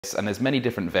and there's many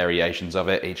different variations of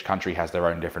it. Each country has their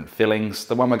own different fillings.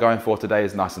 The one we're going for today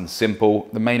is nice and simple.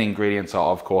 The main ingredients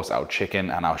are of course our chicken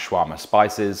and our shawarma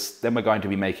spices. Then we're going to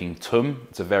be making TOUM.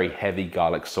 It's a very heavy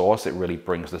garlic sauce. It really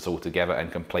brings this all together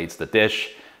and completes the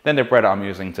dish. Then the bread I'm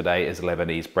using today is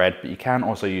Lebanese bread, but you can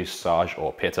also use sage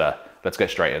or pita. Let's get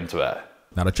straight into it.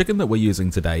 Now the chicken that we're using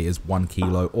today is 1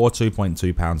 kilo or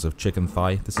 2.2 pounds of chicken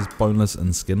thigh. This is boneless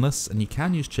and skinless, and you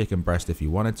can use chicken breast if you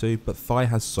wanted to, but thigh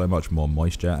has so much more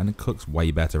moisture and it cooks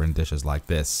way better in dishes like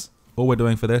this. All we're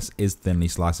doing for this is thinly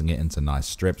slicing it into nice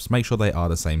strips. Make sure they are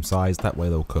the same size, that way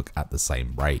they'll cook at the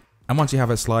same rate. And once you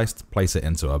have it sliced, place it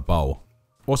into a bowl.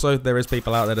 Also, there is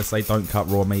people out there that say don't cut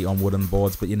raw meat on wooden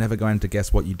boards, but you're never going to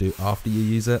guess what you do after you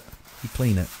use it. You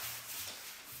clean it.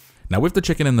 Now with the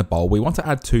chicken in the bowl, we want to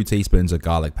add 2 teaspoons of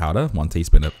garlic powder, 1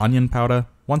 teaspoon of onion powder,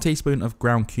 1 teaspoon of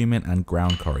ground cumin and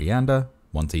ground coriander,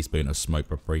 1 teaspoon of smoked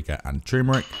paprika and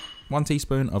turmeric, 1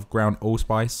 teaspoon of ground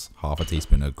allspice, half a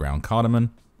teaspoon of ground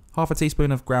cardamom, half a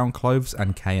teaspoon of ground cloves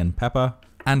and cayenne pepper,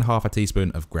 and half a teaspoon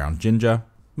of ground ginger.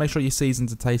 Make sure you season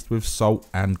to taste with salt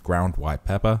and ground white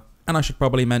pepper. And I should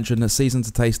probably mention that season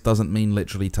to taste doesn't mean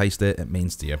literally taste it, it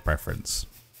means to your preference.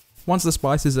 Once the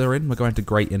spices are in, we're going to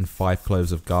grate in 5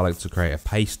 cloves of garlic to create a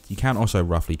paste. You can also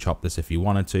roughly chop this if you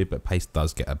wanted to, but paste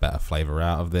does get a better flavour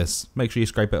out of this. Make sure you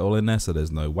scrape it all in there so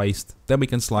there's no waste. Then we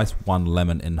can slice 1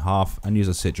 lemon in half and use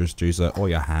a citrus juicer or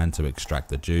your hand to extract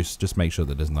the juice. Just make sure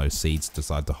that there's no seeds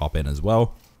decide to hop in as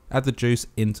well. Add the juice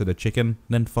into the chicken,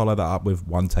 then follow that up with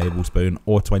 1 tablespoon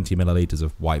or 20 milliliters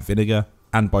of white vinegar,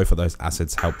 and both of those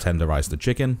acids help tenderize the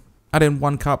chicken. Add in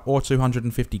 1 cup or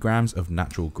 250 grams of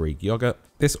natural Greek yogurt.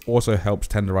 This also helps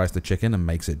tenderize the chicken and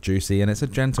makes it juicy, and it's a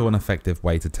gentle and effective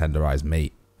way to tenderize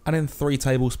meat. Add in 3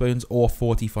 tablespoons or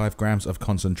 45 grams of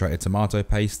concentrated tomato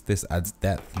paste. This adds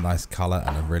depth, nice color,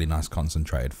 and a really nice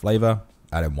concentrated flavor.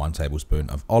 Add in 1 tablespoon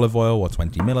of olive oil or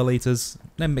 20 milliliters.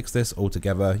 Then mix this all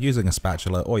together using a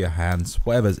spatula or your hands,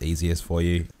 whatever's easiest for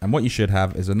you. And what you should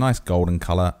have is a nice golden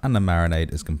color and the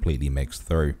marinade is completely mixed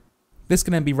through. This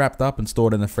can then be wrapped up and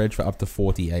stored in the fridge for up to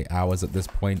 48 hours at this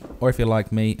point. Or if you're like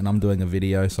me and I'm doing a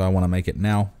video so I want to make it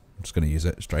now, I'm just going to use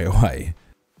it straight away.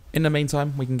 In the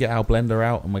meantime, we can get our blender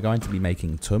out and we're going to be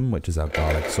making TOUM, which is our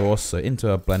garlic sauce. So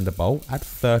into a blender bowl, add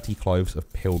 30 cloves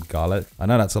of peeled garlic. I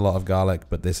know that's a lot of garlic,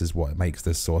 but this is what makes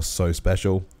this sauce so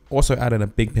special. Also add in a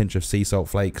big pinch of sea salt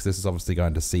flakes. This is obviously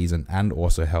going to season and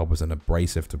also help as an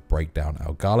abrasive to break down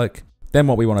our garlic. Then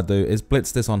what we want to do is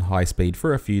blitz this on high speed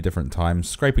for a few different times,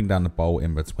 scraping down the bowl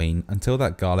in between until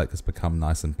that garlic has become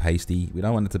nice and pasty. We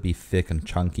don't want it to be thick and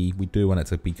chunky, we do want it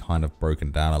to be kind of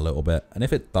broken down a little bit. And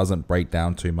if it doesn't break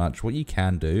down too much, what you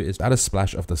can do is add a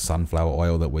splash of the sunflower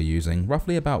oil that we're using,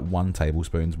 roughly about 1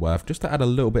 tablespoon's worth, just to add a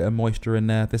little bit of moisture in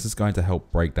there. This is going to help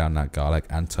break down that garlic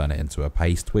and turn it into a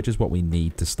paste, which is what we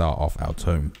need to start off our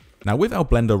TOUM. Now with our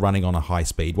blender running on a high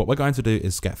speed, what we're going to do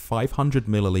is get 500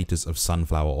 milliliters of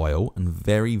sunflower oil and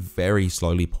very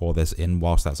slowly pour this in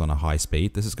whilst that's on a high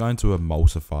speed. This is going to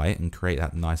emulsify and create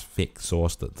that nice thick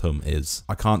sauce that TOUM is.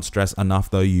 I can't stress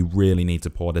enough though, you really need to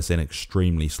pour this in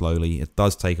extremely slowly. It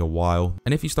does take a while.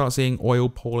 And if you start seeing oil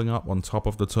pooling up on top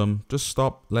of the TOUM, just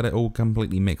stop, let it all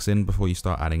completely mix in before you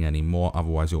start adding any more.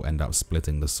 Otherwise you'll end up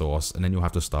splitting the sauce and then you'll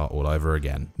have to start all over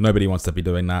again. Nobody wants to be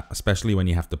doing that, especially when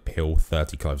you have to peel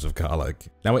 30 cloves of garlic.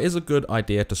 Now it is a good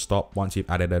idea to stop once you've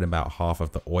added in about half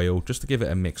of the oil, just to give it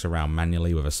a mix around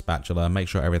manually with a spatula, make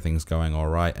sure everything's going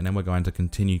alright, and then we're going to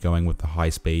continue going with the high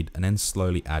speed and then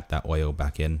slowly add that oil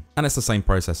back in. And it's the same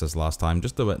process as last time,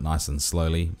 just do it nice and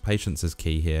slowly. Patience is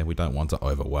key here, we don't want to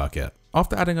overwork it.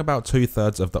 After adding about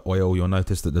 2/3 of the oil, you'll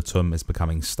notice that the TOUM is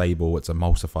becoming stable, it's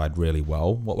emulsified really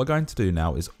well. What we're going to do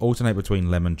now is alternate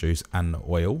between lemon juice and the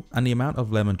oil, and the amount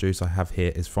of lemon juice I have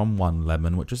here is from 1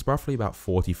 lemon, which is roughly about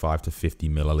 45 to 50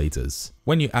 milliliters.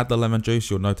 When you add the lemon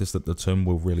juice, you'll notice that the TOUM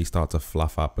will really start to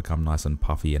fluff up, become nice and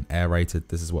puffy and aerated.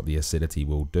 This is what the acidity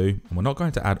will do. And we're not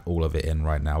going to add all of it in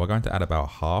right now. We're going to add about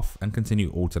half and continue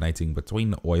alternating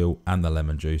between the oil and the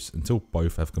lemon juice until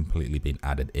both have completely been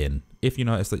added in. If you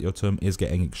notice that your TOUM is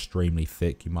getting extremely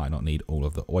thick, you might not need all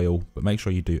of the oil, but make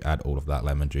sure you do add all of that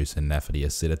lemon juice in there for the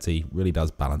acidity. It really does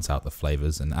balance out the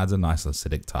flavors and adds a nice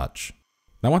acidic touch.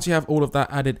 Now once you have all of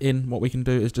that added in, what we can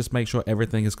do is just make sure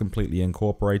everything is completely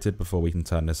incorporated before we can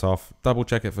turn this off. Double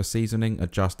check it for seasoning,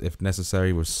 adjust if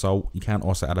necessary with salt. You can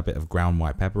also add a bit of ground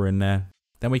white pepper in there.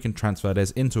 Then we can transfer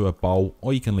this into a bowl,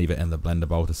 or you can leave it in the blender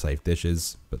bowl to save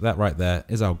dishes. But that right there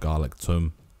is our garlic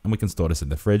TOUM, and we can store this in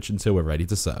the fridge until we're ready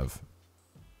to serve.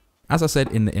 As I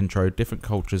said in the intro, different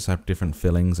cultures have different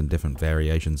fillings and different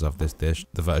variations of this dish.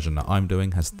 The version that I'm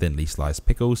doing has thinly sliced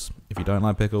pickles. If you don't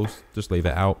like pickles, just leave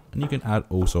it out, and you can add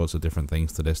all sorts of different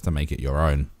things to this to make it your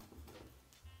own.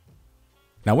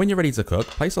 Now when you're ready to cook,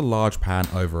 place a large pan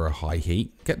over a high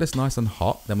heat, get this nice and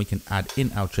hot, then we can add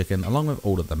in our chicken along with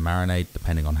all of the marinade,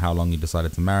 depending on how long you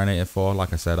decided to marinate it for.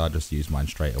 Like I said, I just use mine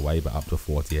straight away, but up to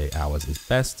 48 hours is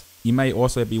best. You may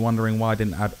also be wondering why I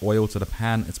didn't add oil to the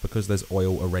pan. It's because there's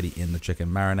oil already in the chicken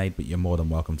marinade, but you're more than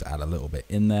welcome to add a little bit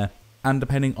in there. And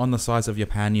depending on the size of your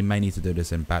pan, you may need to do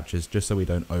this in batches just so we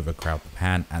don't overcrowd the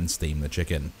pan and steam the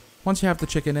chicken. Once you have the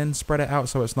chicken in, spread it out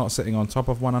so it's not sitting on top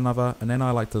of one another, and then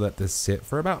I like to let this sit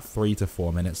for about 3 to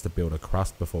 4 minutes to build a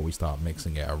crust before we start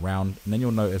mixing it around. And then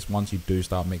you'll notice once you do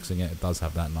start mixing it, it does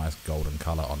have that nice golden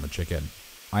color on the chicken.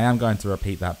 I am going to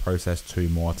repeat that process 2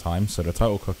 more times, so the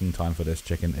total cooking time for this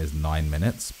chicken is 9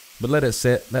 minutes. But let it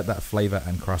sit, let that flavor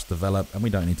and crust develop, and we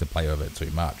don't need to play with it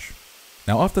too much.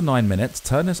 Now after 9 minutes,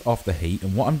 turn this off the heat,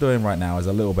 and what I'm doing right now is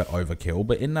a little bit overkill,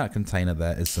 but in that container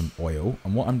there is some oil,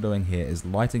 and what I'm doing here is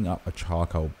lighting up a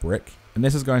charcoal brick, and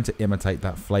this is going to imitate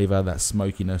that flavor, that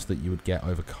smokiness that you would get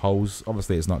over coals.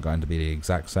 Obviously it's not going to be the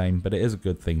exact same, but it is a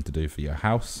good thing to do for your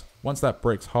house. Once that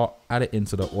brick's hot, add it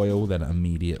into the oil, then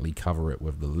immediately cover it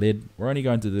with the lid. We're only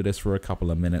going to do this for a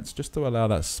couple of minutes just to allow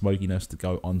that smokiness to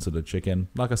go onto the chicken.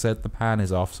 Like I said, the pan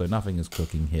is off, so nothing is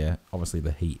cooking here. Obviously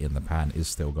the heat in the pan is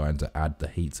still going to add the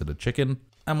heat to the chicken.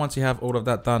 And once you have all of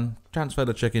that done, transfer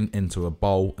the chicken into a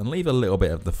bowl and leave a little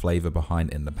bit of the flavor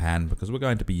behind in the pan because we're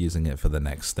going to be using it for the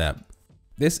next step.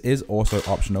 This is also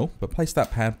optional, but place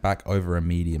that pan back over a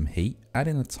medium heat, add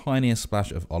in the tiniest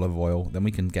splash of olive oil, then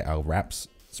we can get our wraps.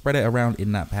 Spread it around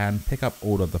in that pan, pick up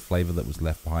all of the flavor that was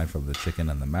left behind from the chicken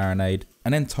and the marinade,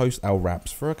 and then toast our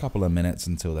wraps for a couple of minutes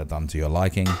until they're done to your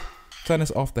liking. Turn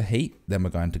this off the heat, then we're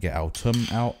going to get our TOUM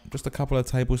out, just a couple of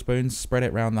tablespoons, spread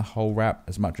it around the whole wrap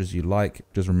as much as you like.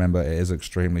 Just remember it is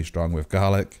extremely strong with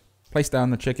garlic. Place down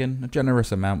the chicken, a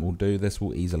generous amount will do. This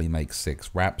will easily make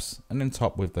 6 wraps, and then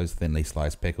top with those thinly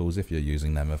sliced pickles if you're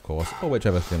using them of course, or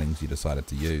whichever fillings you decided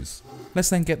to use. Let's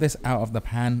then get this out of the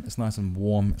pan. It's nice and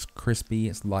warm, it's crispy,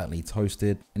 it's lightly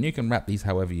toasted, and you can wrap these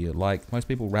however you like. Most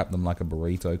people wrap them like a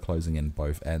burrito, closing in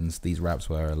both ends. These wraps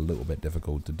were a little bit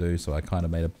difficult to do, so I kind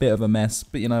of made a bit of a mess,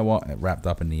 but you know what, it wrapped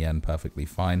up in the end perfectly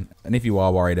fine. And if you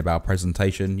are worried about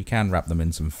presentation, you can wrap them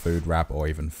in some food wrap or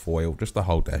even foil just to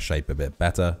hold their shape a bit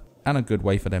better. And a good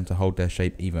way for them to hold their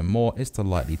shape even more is to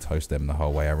lightly toast them the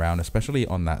whole way around, especially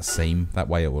on that seam. That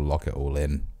way it will lock it all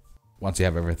in. Once you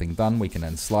have everything done, we can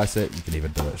then slice it. You can either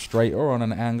do it straight or on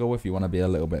an angle if you want to be a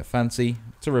little bit fancy.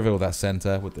 To reveal that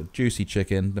center with the juicy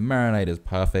chicken, the marinade is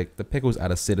perfect, the pickles add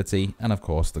acidity, and of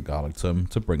course the garlic TOUM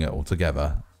to bring it all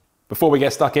together. Before we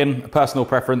get stuck in, a personal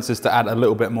preference is to add a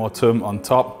little bit more TOUM on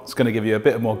top. It's going to give you a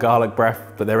bit more garlic breath,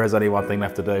 but there is only one thing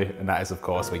left to do, and that is of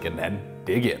course we can then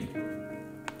dig in.